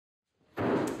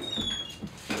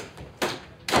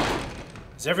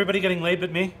Is everybody getting laid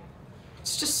but me?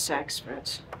 It's just sex,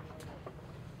 Fritz.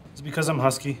 It's because I'm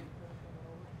husky.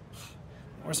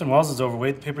 Orson Welles is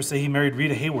overweight. The papers say he married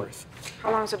Rita Hayworth.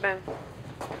 How long's it been?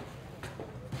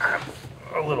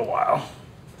 A little while.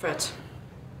 Fritz.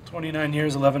 29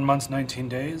 years, 11 months, 19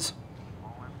 days.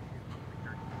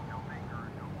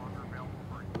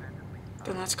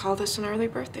 Then let's call this an early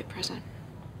birthday present.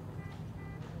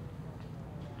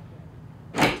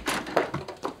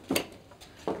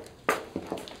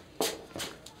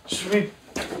 Should we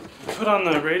put on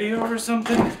the radio or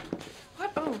something?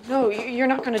 What? Oh, no, you're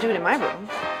not gonna do it in my room.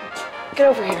 Get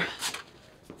over here.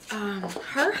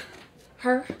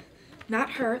 Her.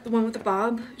 Not her, the one with the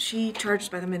bob. She charges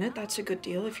by the minute. That's a good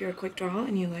deal if you're a quick draw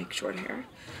and you like short hair.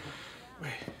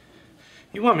 Wait,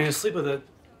 you want me to sleep with a...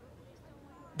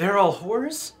 They're all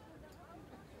whores?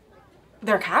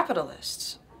 They're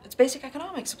capitalists. It's basic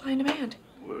economics, supply and demand.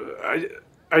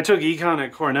 I took econ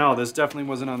at Cornell. This definitely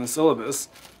wasn't on the syllabus.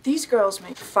 These girls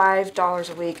make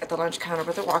 $5 a week at the lunch counter,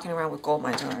 but they're walking around with gold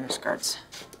mines on their skirts.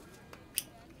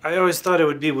 I always thought it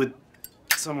would be with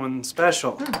someone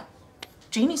special.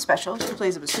 Jeannie's special. She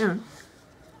plays a bassoon.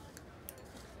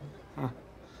 Huh.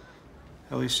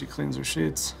 At least she cleans her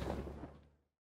sheets.